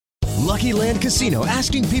Lucky Land Casino,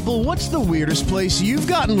 asking people, what's the weirdest place you've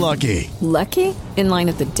gotten lucky? Lucky? In line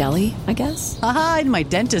at the deli, I guess? Aha, in my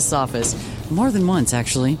dentist's office. More than once,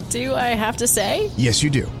 actually. Do I have to say? Yes, you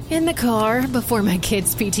do. In the car before my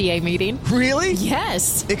kids' PTA meeting. Really?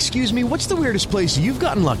 Yes. Excuse me, what's the weirdest place you've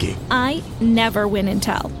gotten lucky? I never win and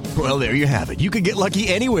tell. Well, there you have it. You can get lucky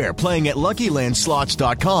anywhere, playing at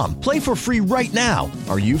LuckyLandSlots.com. Play for free right now.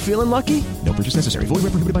 Are you feeling lucky? No purchase necessary. Void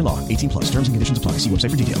where prohibited by law. 18+. Terms and conditions apply. See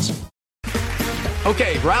website for details.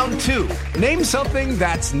 Okay, round two. Name something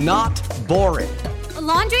that's not boring. A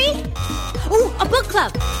laundry? Ooh, a book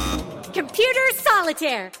club. Computer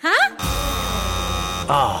solitaire, huh?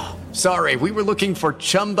 Ah, sorry, we were looking for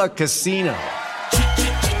Chumba Casino.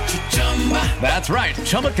 That's right,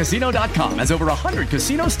 ChumbaCasino.com has over 100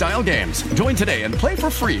 casino-style games. Join today and play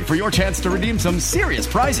for free for your chance to redeem some serious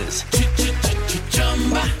prizes.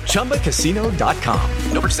 ChumbaCasino.com.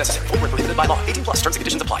 No purchase necessary. Void where prohibited by law. 18+. Terms and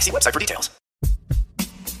conditions apply. See website for details.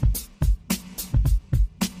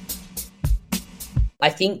 I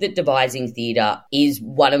think that devising theatre is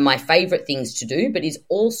one of my favourite things to do, but is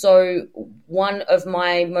also one of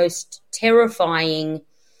my most terrifying,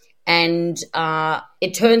 and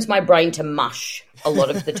it turns my brain to mush a lot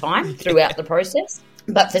of the time throughout the process.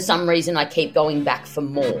 But for some reason, I keep going back for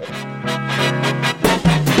more.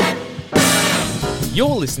 You're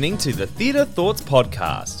listening to the Theatre Thoughts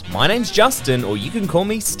Podcast. My name's Justin, or you can call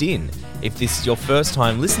me Stin. If this is your first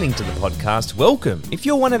time listening to the podcast, welcome. If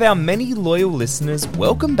you're one of our many loyal listeners,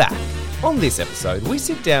 welcome back. On this episode, we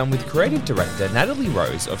sit down with creative director Natalie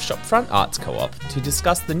Rose of Shopfront Arts Co-op to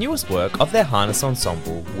discuss the newest work of their harness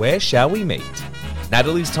ensemble, Where Shall We Meet?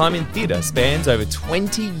 Natalie's time in theatre spans over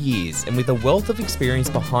 20 years, and with a wealth of experience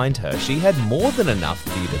behind her, she had more than enough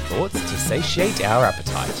theatre thoughts to satiate our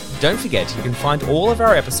appetite. Don't forget, you can find all of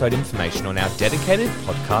our episode information on our dedicated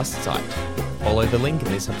podcast site. Follow the link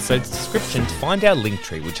in this episode's description to find our link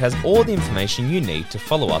tree, which has all the information you need to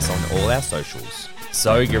follow us on all our socials.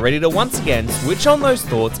 So get ready to once again switch on those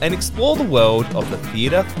thoughts and explore the world of the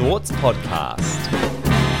Theatre Thoughts Podcast.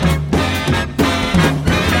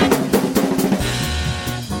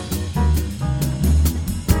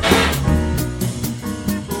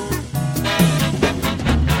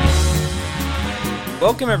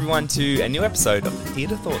 Welcome everyone to a new episode of the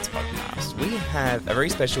Theatre Thoughts Podcast. We have a very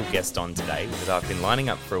special guest on today that I've been lining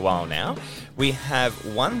up for a while now. We have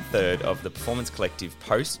 1/3 of the performance collective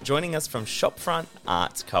Post joining us from Shopfront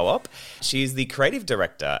Arts Co-op. She is the creative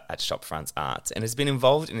director at Shopfront Arts and has been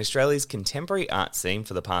involved in Australia's contemporary art scene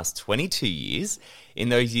for the past 22 years. In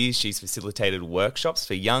those years, she's facilitated workshops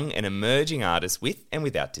for young and emerging artists with and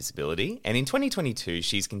without disability. And in 2022,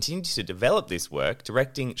 she's continued to develop this work,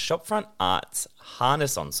 directing Shopfront Arts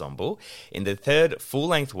Harness Ensemble in the third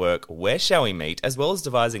full-length work, Where Shall We Meet, as well as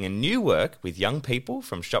devising a new work with young people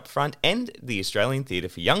from Shopfront and the Australian Theatre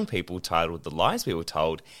for Young People titled The Lies We Were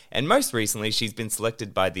Told. And most recently, she's been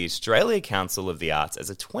selected by the Australia Council of the Arts as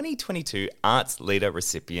a 2022 Arts Leader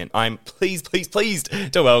recipient. I'm pleased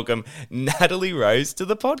to welcome Natalie Rose to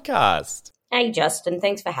the podcast. Hey, Justin,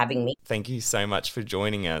 thanks for having me. Thank you so much for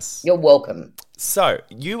joining us. You're welcome. So,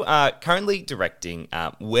 you are currently directing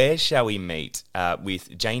Where Shall We Meet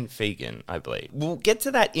with Jane Fegan, I believe. We'll get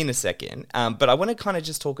to that in a second, but I want to kind of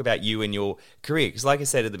just talk about you and your career, because like I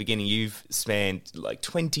said at the beginning, you've spanned like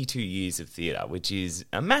 22 years of theatre, which is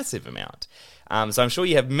a massive amount. So I'm sure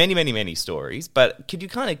you have many, many, many stories, but could you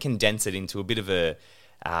kind of condense it into a bit of a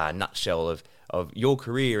nutshell of your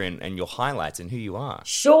career and your highlights and who you are?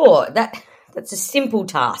 Sure, that's a simple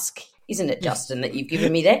task, isn't it, Justin, that you've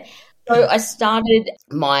given me there? So I started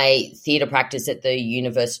my theatre practice at the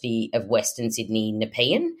University of Western Sydney,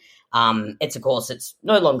 Nepean. It's a course that's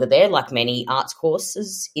no longer there, like many arts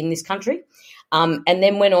courses in this country, and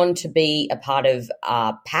then went on to be a part of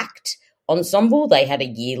PACT Ensemble. They had a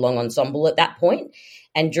year-long ensemble at that point,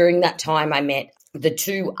 and during that time I met the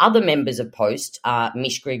two other members of Post,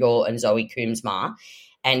 Mish Grigor and Zoe Coombsmar,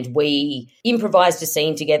 and we improvised a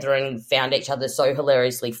scene together and found each other so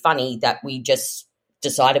hilariously funny that we just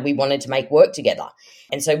decided we wanted to make work together.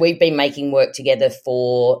 And so we've been making work together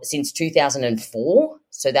since 2004,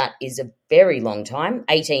 so that is a very long time,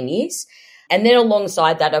 18 years. And then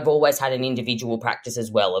alongside that, I've always had an individual practice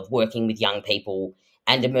as well of working with young people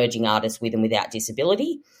and emerging artists with and without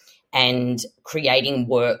disability, and creating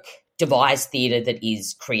work, devised theatre that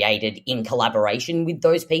is created in collaboration with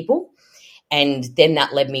those people. And then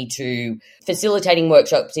that led me to facilitating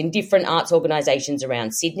workshops in different arts organisations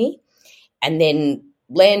around Sydney, and then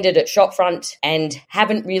landed at Shopfront and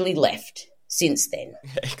haven't really left. since then.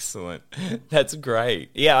 Excellent. That's great.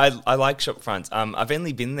 Yeah, I like Shopfront. I've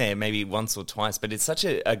only been there maybe once or twice, but it's such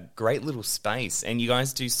a great little space, and you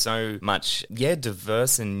guys do so much,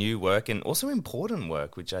 diverse and new work, and also important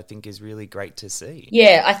work, which I think is really great to see.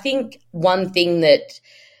 Yeah, I think one thing that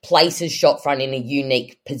places Shopfront in a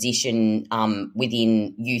unique position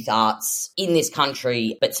within youth arts in this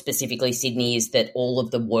country, but specifically Sydney, is that all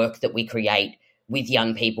of the work that we create with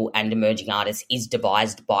young people and emerging artists is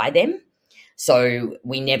devised by them. So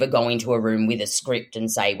we never go into a room with a script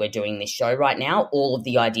and say, we're doing this show right now. All of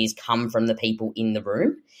the ideas come from the people in the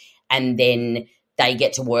room, and then they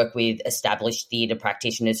get to work with established theatre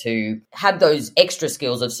practitioners who have those extra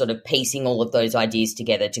skills of sort of piecing all of those ideas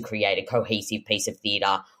together to create a cohesive piece of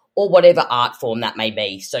theatre or whatever art form that may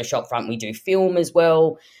be. So Shopfront, we do film as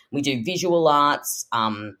well. We do visual arts.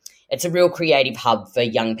 It's a real creative hub for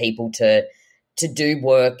young people to do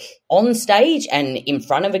work on stage and in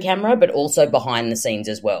front of a camera, but also behind the scenes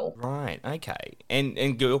as well. Right, okay.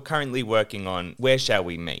 And you're currently working on Where Shall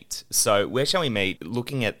We Meet? So Where Shall We Meet,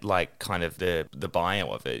 looking at like kind of the bio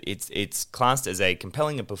of it, it's classed as a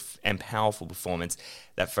compelling and powerful performance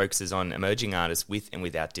that focuses on emerging artists with and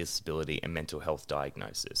without disability and mental health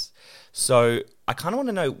diagnosis. So I kind of want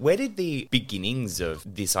to know, where did the beginnings of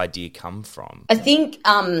this idea come from? I think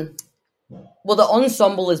well, the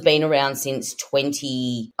ensemble has been around since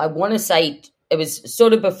I want to say it was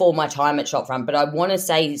sort of before my time at Shopfront, but I want to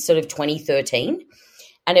say sort of 2013.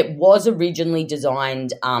 And it was originally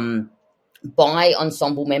designed by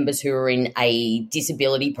ensemble members who were in a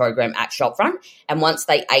disability program at Shopfront. And once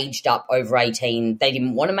they aged up over 18, they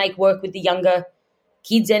didn't want to make work with the younger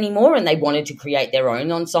kids anymore, and they wanted to create their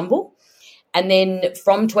own ensemble. And then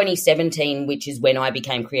from 2017, which is when I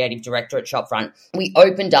became creative director at Shopfront, we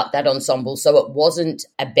opened up that ensemble. So it wasn't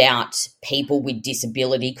about people with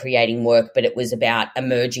disability creating work, but it was about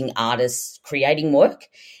emerging artists creating work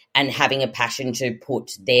and having a passion to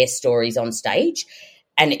put their stories on stage.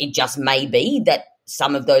 And it just may be that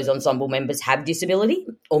some of those ensemble members have disability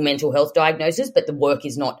or mental health diagnosis, but the work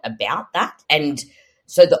is not about that. And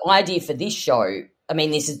so the idea for this show, I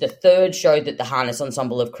mean, this is the third show that the Harness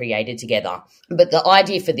Ensemble have created together. But the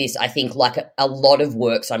idea for this, I think, like a lot of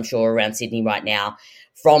works, I'm sure, around Sydney right now,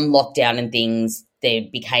 from lockdown and things, there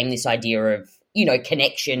became this idea of,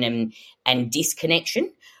 connection and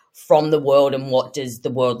disconnection from the world and what does the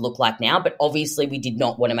world look like now. But obviously we did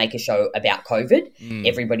not want to make a show about COVID.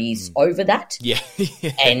 Everybody's over that. Yeah.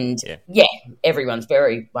 And everyone's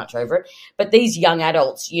very much over it. But these young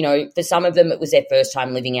adults, for some of them it was their first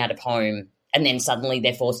time living out of home, and then suddenly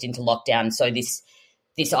they're forced into lockdown. So this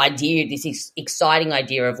exciting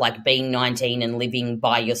idea of like being 19 and living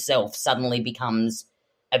by yourself suddenly becomes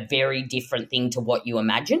a very different thing to what you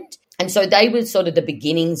imagined. And so they were sort of the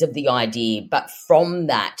beginnings of the idea. But from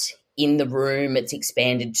that, in the room, it's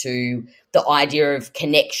expanded to the idea of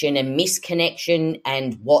connection and misconnection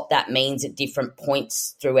and what that means at different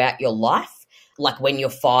points throughout your life. Like when you're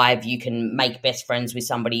 5, you can make best friends with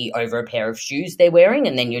somebody over a pair of shoes they're wearing,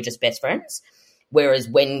 and then you're just best friends. Whereas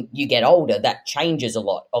when you get older, that changes a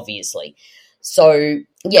lot, obviously. So,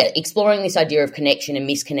 exploring this idea of connection and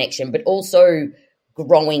misconnection, but also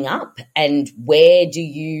growing up and where do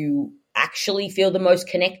you actually feel the most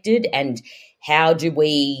connected, and how do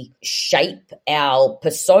we shape our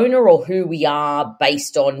persona or who we are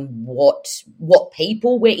based on what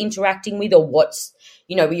people we're interacting with, or what's,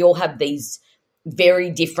 we all have these very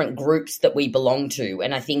different groups that we belong to.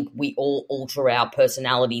 And I think we all alter our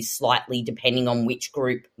personalities slightly depending on which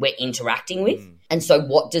group we're interacting with. And so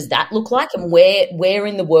what does that look like? And where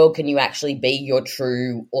in the world can you actually be your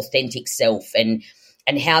true, authentic self? And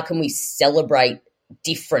how can we celebrate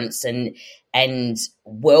difference and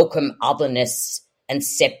welcome otherness and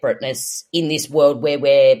separateness in this world where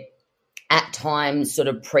we're at times sort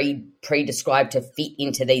of pre-described to fit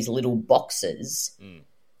into these little boxes?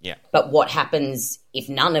 Yeah. But what happens if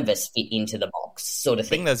none of us fit into the box, sort of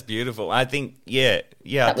thing? I think that's beautiful. I think, I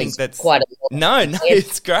think that's quite a lot. No,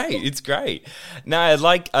 it's great. It's great. No, I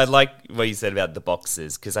like what you said about the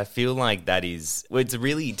boxes, because I feel like that is, it's a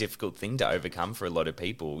really difficult thing to overcome for a lot of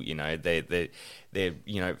people. They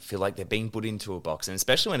feel like they're being put into a box, and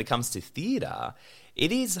especially when it comes to theatre,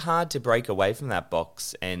 it is hard to break away from that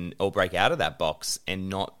box or break out of that box and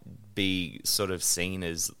not be sort of seen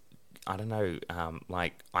as, I don't know,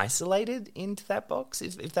 like isolated into that box,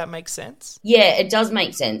 if that makes sense. Yeah, it does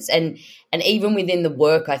make sense. And even within the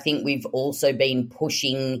work, I think we've also been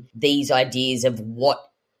pushing these ideas of what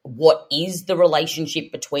is the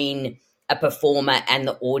relationship between a performer and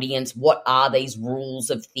the audience? What are these rules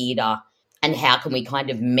of theatre, and how can we kind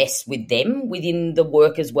of mess with them within the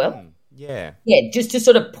work as well? Yeah, just to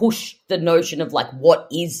sort of push the notion of like what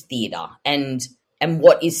is theatre and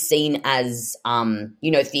what is seen as,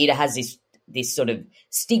 theatre has this sort of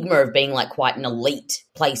stigma of being like quite an elite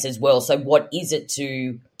place as well. So what is it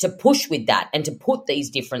to push with that and to put these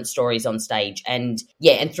different stories on stage? And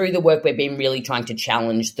through the work we've been really trying to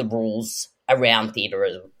challenge the rules around theatre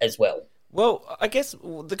as well. Well, I guess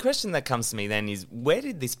the question that comes to me then is, where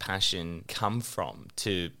did this passion come from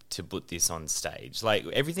to put this on stage? Like,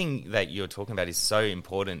 everything that you're talking about is so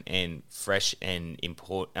important and fresh and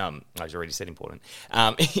important. I already said important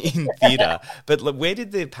in theatre, but like, where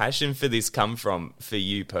did the passion for this come from for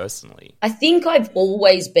you personally? I think I've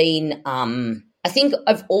always been.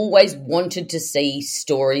 I've always wanted to see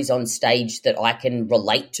stories on stage that I can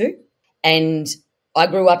relate to, and I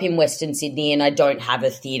grew up in Western Sydney and I don't have a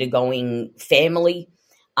theatre-going family.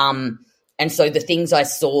 And so the things I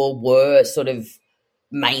saw were sort of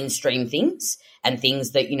mainstream things and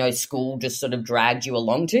things that, school just sort of dragged you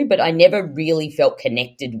along to. But I never really felt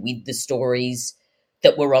connected with the stories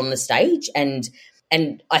that were on the stage. And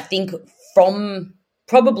I think from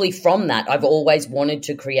that, I've always wanted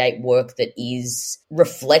to create work that is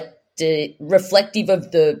reflective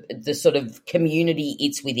of the sort of community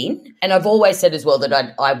it's within. And I've always said as well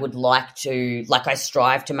that I would like to, I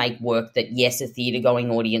strive to make work that, yes, a theatre-going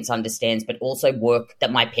audience understands, but also work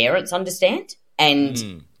that my parents understand.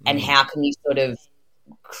 And how can you sort of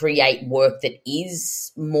create work that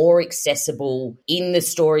is more accessible in the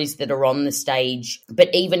stories that are on the stage, but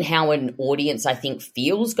even how an audience, I think,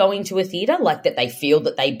 feels going to a theatre, like that they feel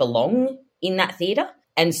that they belong in that theatre.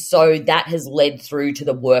 And so that has led through to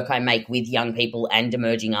the work I make with young people and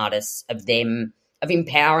emerging artists of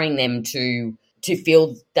empowering them to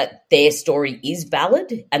feel that their story is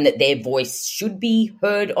valid and that their voice should be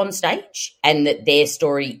heard on stage and that their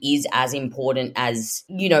story is as important as,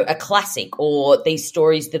 a classic or these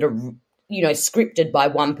stories that are, scripted by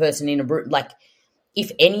one person in a room. Like,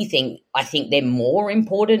 if anything, I think they're more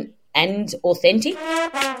important and authentic.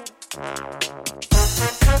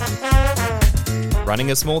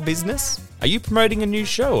 Running a small business? Are you promoting a new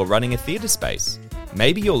show or running a theatre space?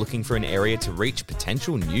 Maybe you're looking for an area to reach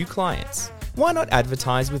potential new clients. Why not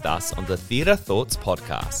advertise with us on the Theatre Thoughts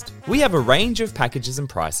podcast? We have a range of packages and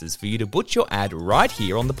prices for you to put your ad right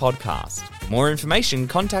here on the podcast. For more information,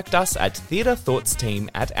 contact us at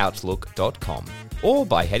theatrethoughtsteam@outlook.com or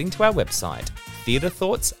by heading to our website,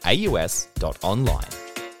 theatrethoughtsaus.online.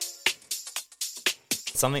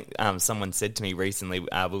 Something someone said to me recently, we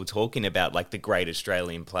were talking about like the great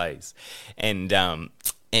Australian plays, and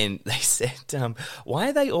they said, why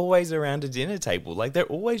are they always around a dinner table? Like, they're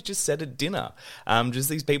always just set at dinner, just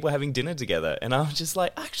these people having dinner together. And I was just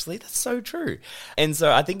like, actually, that's so true. And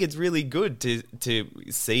so I think it's really good to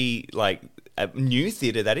see like a new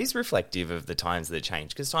theatre that is reflective of the times that change,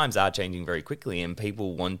 because times are changing very quickly and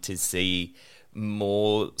people want to see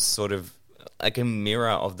more sort of like a mirror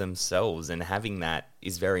of themselves, and having that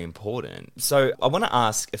is very important. So I want to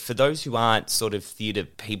ask, for those who aren't sort of theatre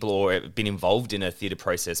people or have been involved in a theatre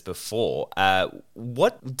process before,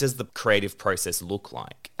 what does the creative process look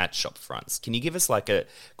like at Shopfronts? Can you give us like a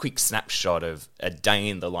quick snapshot of a day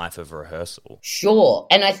in the life of a rehearsal? Sure.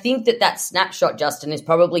 And I think that snapshot, Justin, is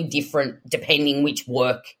probably different depending which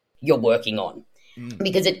work you're working on,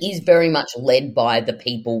 because it is very much led by the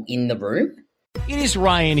people in the room. It is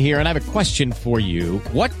Ryan here, and I have a question for you.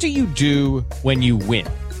 What do you do when you win?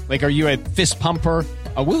 Like, are you a fist pumper,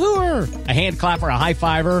 a woohooer, a hand clapper, a high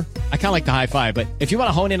fiver? I kind of like the high five, but if you want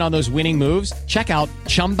to hone in on those winning moves, check out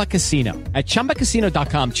Chumba Casino. At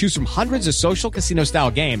ChumbaCasino.com, choose from hundreds of social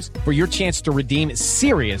casino-style games for your chance to redeem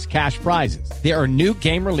serious cash prizes. There are new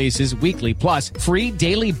game releases weekly, plus free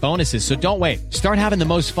daily bonuses, so don't wait. Start having the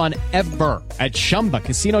most fun ever at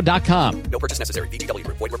ChumbaCasino.com. No purchase necessary. VGW.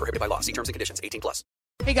 Void where prohibited by law. See terms and conditions. 18+.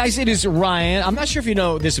 Hey guys, it is Ryan. I'm not sure if you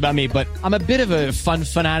know this about me, but I'm a bit of a fun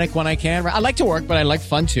fanatic when I can. I like to work, but I like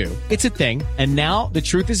fun too. It's a thing. And now the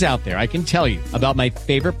truth is out there. I can tell you about my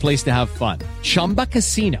favorite place to have fun. Chumba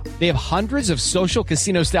Casino. They have hundreds of social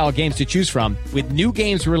casino style games to choose from with new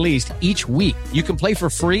games released each week. You can play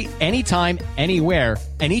for free anytime, anywhere.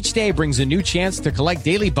 And each day brings a new chance to collect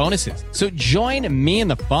daily bonuses. So join me in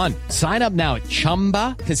the fun. Sign up now at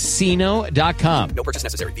ChumbaCasino.com. No purchase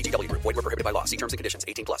necessary. VGW. Void where prohibited by law. See terms and conditions.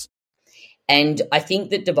 18+. And I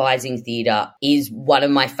think that devising theatre is one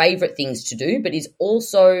of my favourite things to do, but is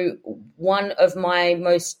also one of my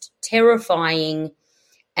most terrifying,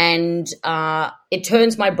 and it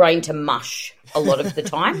turns my brain to mush a lot of the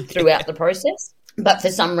time throughout the process. But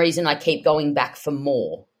for some reason, I keep going back for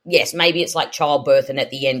more. yes, maybe it's like childbirth and at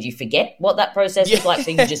the end you forget what that process is like,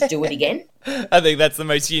 so you just do it again. I think that's the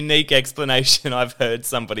most unique explanation I've heard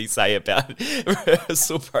somebody say about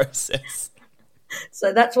rehearsal process.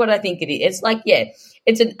 So that's what I think it is. It's like,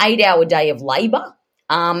 it's an 8-hour day of labour,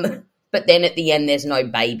 but then at the end there's no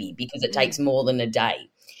baby because it takes more than a day,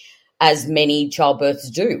 as many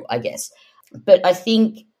childbirths do, I guess. But I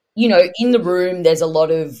think, in the room there's a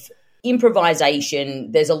lot of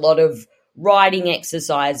improvisation, there's a lot of writing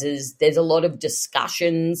exercises, there's a lot of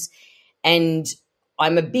discussions, and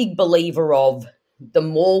I'm a big believer of the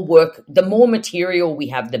more material we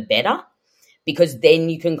have, the better, because then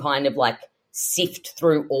you can kind of like sift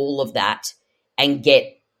through all of that and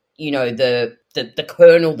get, the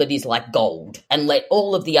kernel that is like gold and let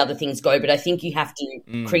all of the other things go. But I think you have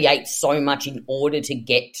to create so much in order to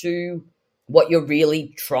get to what you're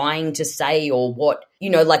really trying to say, or what,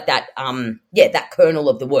 like that, that kernel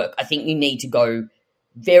of the work. I think you need to go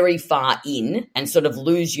very far in and sort of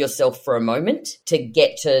lose yourself for a moment to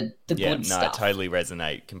get to the good stuff.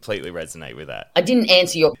 I completely resonate with that. I didn't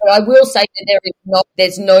answer but I will say that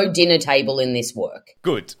there's no dinner table in this work.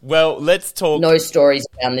 Good. Well, let's talk. No stories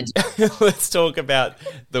around the Let's talk about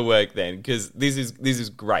the work then, because this is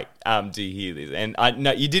great to hear this. And I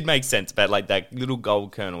know you did make sense about like that little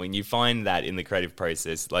gold kernel, and you find that in the creative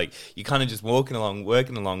process, like you kind of just working along,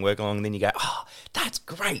 and then you go, oh, that's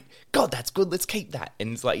great. God, that's good. Let's keep that.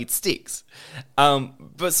 And it's like, it sticks.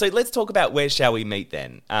 But so let's talk about Where Shall We Meet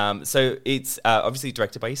then? So it's obviously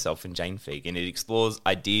directed by yourself and Jane Feig, and it explores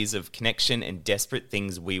ideas of connection and desperate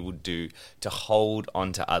things we would do to hold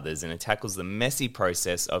on to others, and it tackles the messy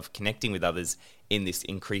process of connecting with others in this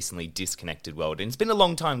increasingly disconnected world. And it's been a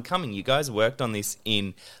long time coming. You guys worked on this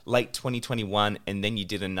in late 2021, and then you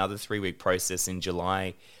did another 3-week process in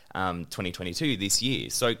July 2022 this year.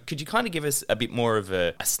 So could you kind of give us a bit more of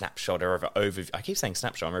a snapshot or of an overview? I keep saying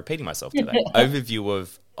snapshot, I'm repeating myself today.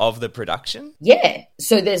 Overview of the production? Yeah.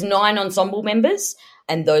 So there's 9 ensemble members,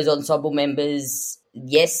 and those ensemble members,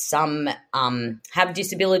 yes, some have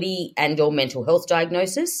disability and or mental health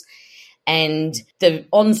diagnosis. And the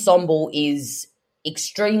ensemble is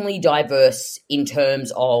extremely diverse in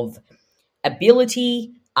terms of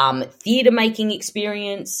ability, theatre making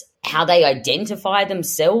experience, how they identify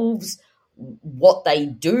themselves, what they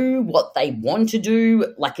do, what they want to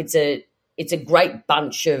do. Like it's a great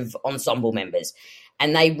bunch of ensemble members,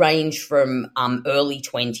 and they range from early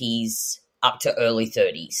 20s up to early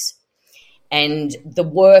 30s. And the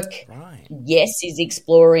work, yes, is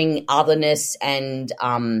exploring otherness and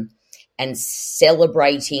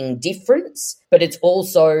celebrating difference, but it's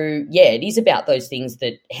also, it is about those things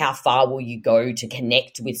that how far will you go to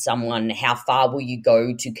connect with someone? How far will you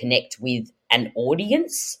go to connect with an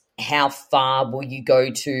audience? How far will you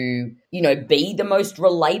go to, be the most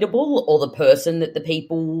relatable or the person that the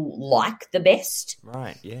people like the best?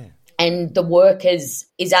 Right, yeah. And the work is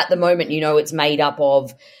at the moment, it's made up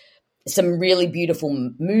of some really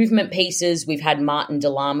beautiful movement pieces. We've had Martin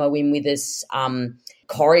Delamo in with us,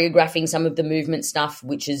 choreographing some of the movement stuff,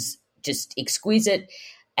 which is just exquisite.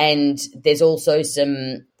 And there's also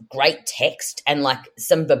some great text and like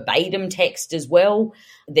some verbatim text as well.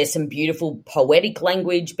 There's some beautiful poetic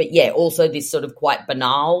language, but also this sort of quite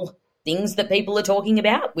banal things that people are talking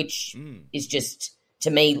about, which is just, to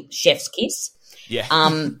me, chef's kiss. Yeah.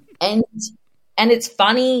 And it's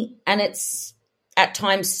funny and it's at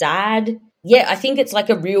times sad. Yeah, I think it's like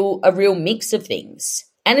a real mix of things.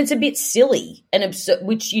 And it's a bit silly and absurd,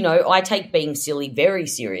 which, I take being silly very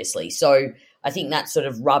seriously. So I think that sort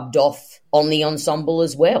of rubbed off on the ensemble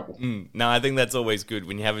as well. No, I think that's always good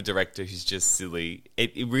when you have a director who's just silly.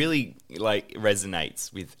 It really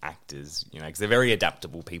resonates with actors, because they're very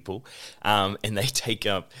adaptable people, and they take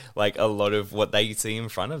up a lot of what they see in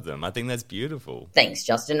front of them. I think that's beautiful. Thanks,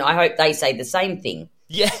 Justin. I hope they say the same thing.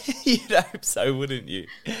 Yeah, you'd hope so, wouldn't you?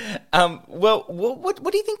 Well,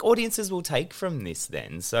 what do you think audiences will take from this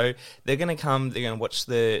then? So they're going to come, they're going to watch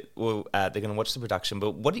the production,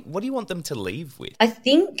 but what do you want them to leave with? I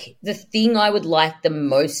think the thing I would like them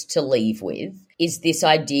most to leave with is this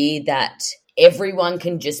idea that everyone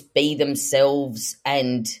can just be themselves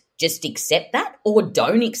and just accept that, or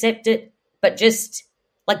don't accept it, but just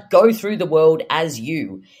go through the world as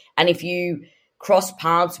you. And if you cross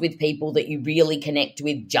paths with people that you really connect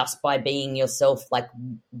with just by being yourself,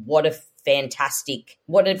 what a fantastic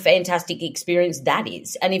experience that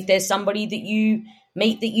is. And if there's somebody that you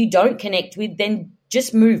meet that you don't connect with, then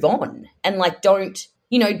just move on and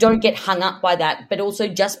don't get hung up by that, but also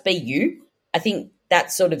just be you. I think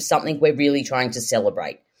that's sort of something we're really trying to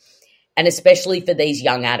celebrate. And especially for these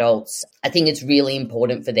young adults, I think it's really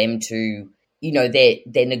important for them to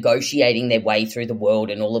they're negotiating their way through the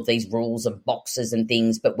world and all of these rules of boxes and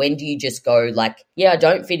things. But when do you just go like, yeah, I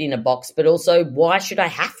don't fit in a box, but also why should I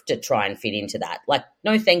have to try and fit into that? Like,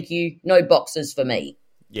 no, thank you. No boxes for me.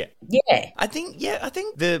 Yeah. Yeah. I think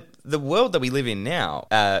the world that we live in now,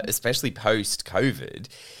 especially post-COVID,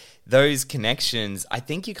 those connections, I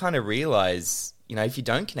think you kind of realize, if you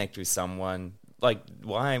don't connect with someone, like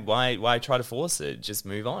why try to force it? Just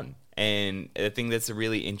move on. And I think that's a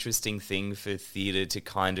really interesting thing for theatre to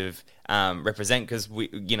kind of represent, because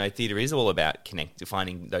theatre is all about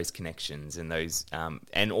finding those connections and those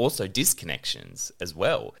and also disconnections as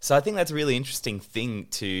well. So I think that's a really interesting thing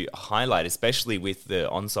to highlight, especially with the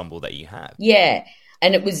ensemble that you have. Yeah,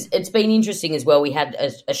 and it's been interesting as well. We had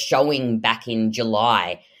a showing back in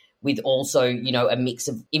July with also a mix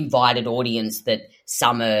of invited audience that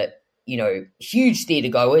some are huge theatre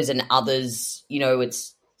goers and others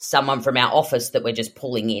it's someone from our office that we're just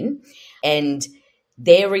pulling in, and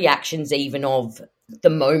their reactions even of the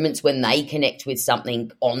moments when they connect with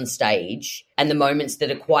something on stage and the moments that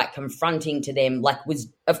are quite confronting to them,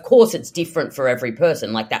 of course it's different for every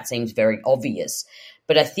person, like that seems very obvious.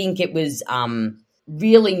 But I think it was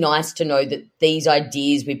really nice to know that these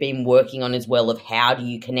ideas we've been working on as well of how do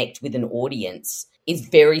you connect with an audience is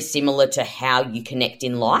very similar to how you connect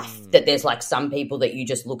in life, that there's like some people that you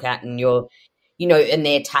just look at and you're and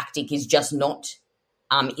their tactic is just not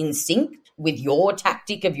in sync with your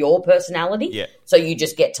tactic of your personality. Yeah. So you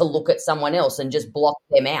just get to look at someone else and just block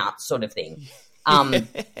them out sort of thing. And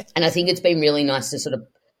I think it's been really nice to sort of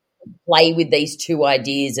play with these two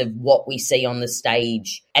ideas of what we see on the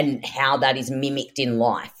stage and how that is mimicked in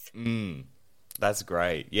life. That's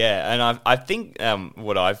great. Yeah, and I think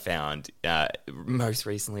what I've found most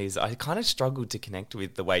recently is I kind of struggled to connect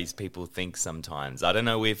with the ways people think sometimes. I don't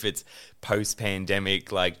know if it's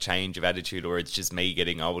post-pandemic, like change of attitude, or it's just me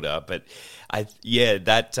getting older. But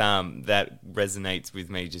that resonates with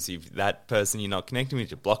me. Just if that person you're not connecting with,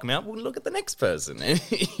 you block them out. Well, look at the next person, and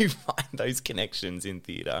you find those connections in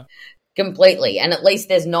theatre. Completely. And at least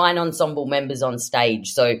there's 9 ensemble members on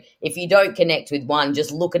stage. So if you don't connect with one,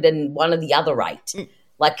 just look at one of the other 8.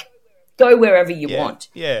 Like, go wherever you want.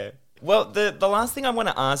 Yeah. Well, the last thing I want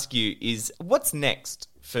to ask you is what's next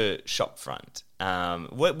for Shopfront?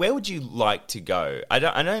 Where would you like to go? I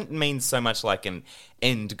don't mean so much like an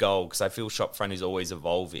end goal, because I feel Shopfront is always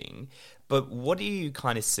evolving. But what do you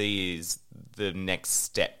kind of see is the next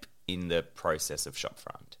step in the process of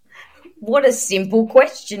Shopfront? What a simple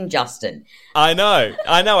question, Justin. I know.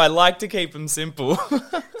 I like to keep them simple.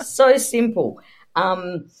 So simple.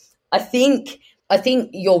 I think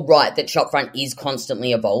you're right that Shopfront is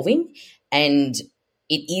constantly evolving, and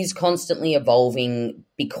it is constantly evolving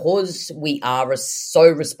because we are so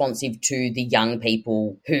responsive to the young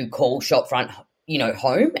people who call Shopfront,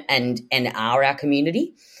 home and are our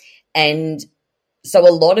community. And so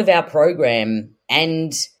a lot of our program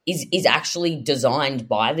is actually designed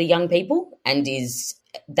by the young people, and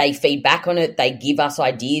they feed back on it. They give us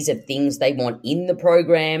ideas of things they want in the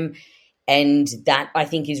program, and that I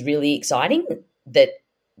think is really exciting that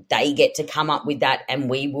they get to come up with that and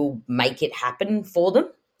we will make it happen for them.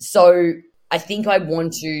 So I think I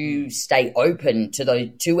want to stay open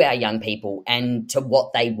to our young people and to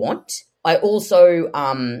what they want. I also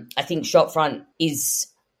I think Shopfront is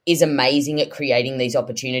amazing at creating these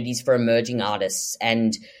opportunities for emerging artists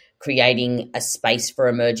and creating a space for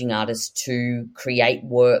emerging artists to create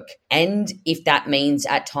work. And if that means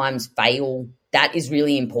at times fail, that is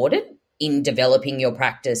really important in developing your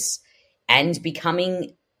practice and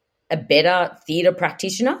becoming a better theatre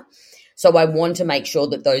practitioner. So I want to make sure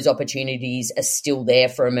that those opportunities are still there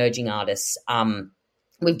for emerging artists.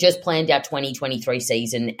 We've just planned our 2023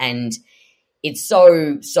 season, and it's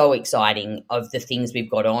so exciting of the things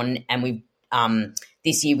we've got on. And we've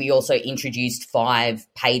this year we also introduced 5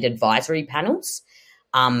 paid advisory panels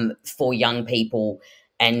for young people,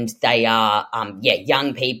 and they are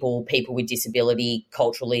young people, people with disability,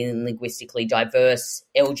 culturally and linguistically diverse,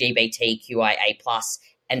 LGBTQIA+,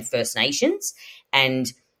 and First Nations.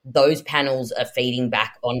 And those panels are feeding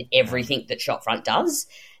back on everything that Shopfront does.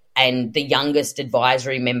 And the youngest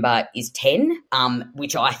advisory member is 10,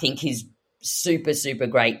 which I think is super, super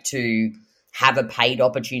great to have a paid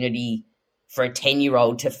opportunity for a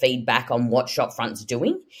 10-year-old to feed back on what Shopfront's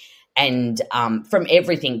doing. And from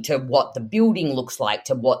everything to what the building looks like,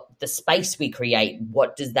 to what the space we create,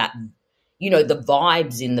 what does that, the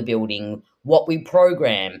vibes in the building, what we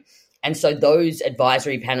program. And so those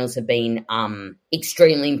advisory panels have been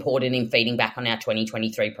extremely important in feeding back on our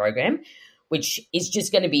 2023 program. which is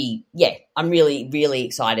just going to be, I'm really, really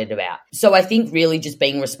excited about. So I think really just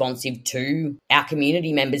being responsive to our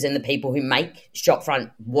community members and the people who make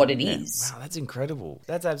Shopfront what it is. Wow, that's incredible.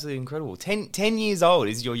 That's absolutely incredible. 10 years old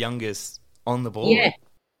is your youngest on the board.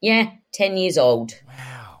 Yeah, 10 years old.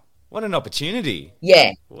 Wow. What an opportunity.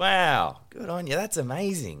 Yeah. Wow. Good on you. That's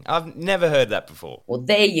amazing. I've never heard that before. Well,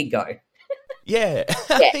 there you go. Yeah.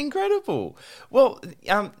 Incredible. Well,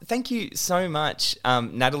 thank you so much,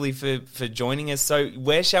 Natalie, for joining us. So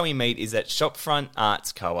Where Shall We Meet is at Shopfront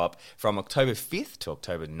Arts Co-op from October 5th to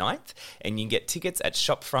October 9th, and you can get tickets at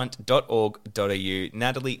shopfront.org.au.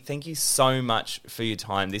 Natalie, thank you so much for your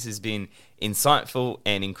time. This has been insightful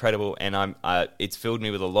and incredible, and it's filled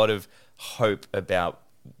me with a lot of hope about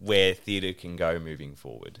where theatre can go moving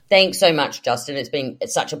forward. Thanks so much, Justin.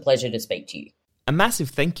 It's such a pleasure to speak to you. A massive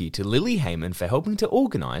thank you to Lily Heyman for helping to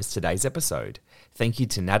organise today's episode. Thank you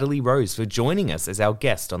to Natalie Rose for joining us as our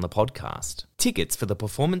guest on the podcast. Tickets for the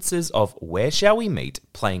performances of Where Shall We Meet,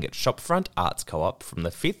 playing at Shopfront Arts Co-op from the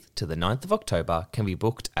 5th to the 9th of October, can be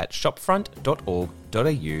booked at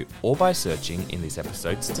shopfront.org.au or by searching in this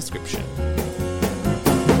episode's description.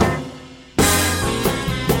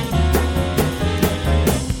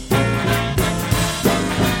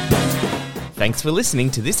 Thanks for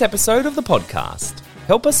listening to this episode of the podcast.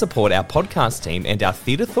 Help us support our podcast team and our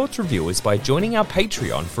Theatre Thoughts reviewers by joining our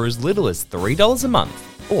Patreon for as little as $3 a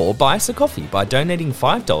month, or buy us a coffee by donating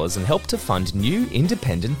 $5 and help to fund new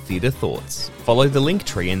independent Theatre Thoughts. Follow the link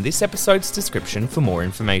tree in this episode's description for more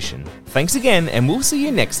information. Thanks again, and we'll see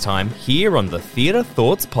you next time here on the Theatre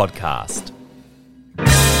Thoughts podcast.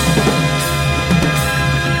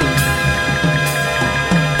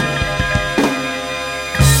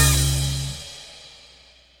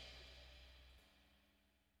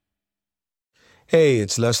 Hey,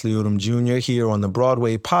 it's Leslie Odom Jr. here on the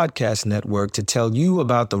Broadway Podcast Network to tell you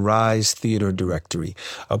about the Rise Theater Directory,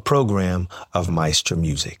 a program of Maestra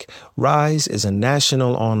Music. Rise is a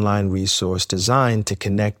national online resource designed to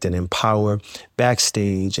connect and empower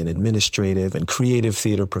backstage and administrative and creative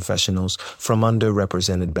theater professionals from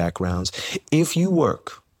underrepresented backgrounds. If you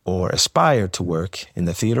work or aspire to work in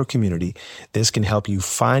the theater community, this can help you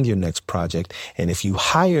find your next project. And if you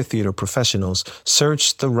hire theater professionals,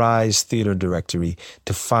 search the Rise Theater Directory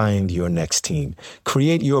to find your next team.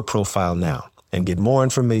 Create your profile now and get more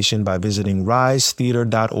information by visiting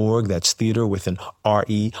risetheater.org. That's theater with an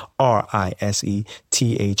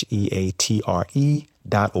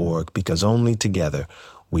RERISETHEATRE.org, because only together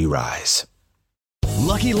we rise.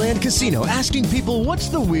 Lucky Land Casino, asking people, what's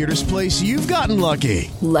the weirdest place you've gotten lucky?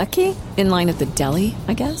 Lucky? In line at the deli,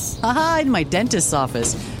 I guess? Aha, in my dentist's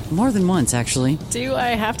office. More than once, actually. Do I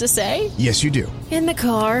have to say? Yes, you do. In the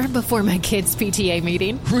car before my kids' PTA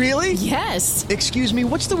meeting. Really? Yes. Excuse me,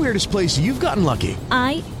 what's the weirdest place you've gotten lucky?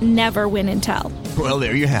 I never win and tell. Well,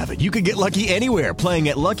 there you have it. You can get lucky anywhere, playing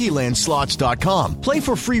at LuckyLandSlots.com. Play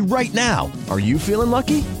for free right now. Are you feeling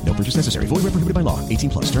lucky? No purchase necessary. Void where prohibited by law.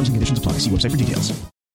 18+. Terms and conditions apply. See website for details.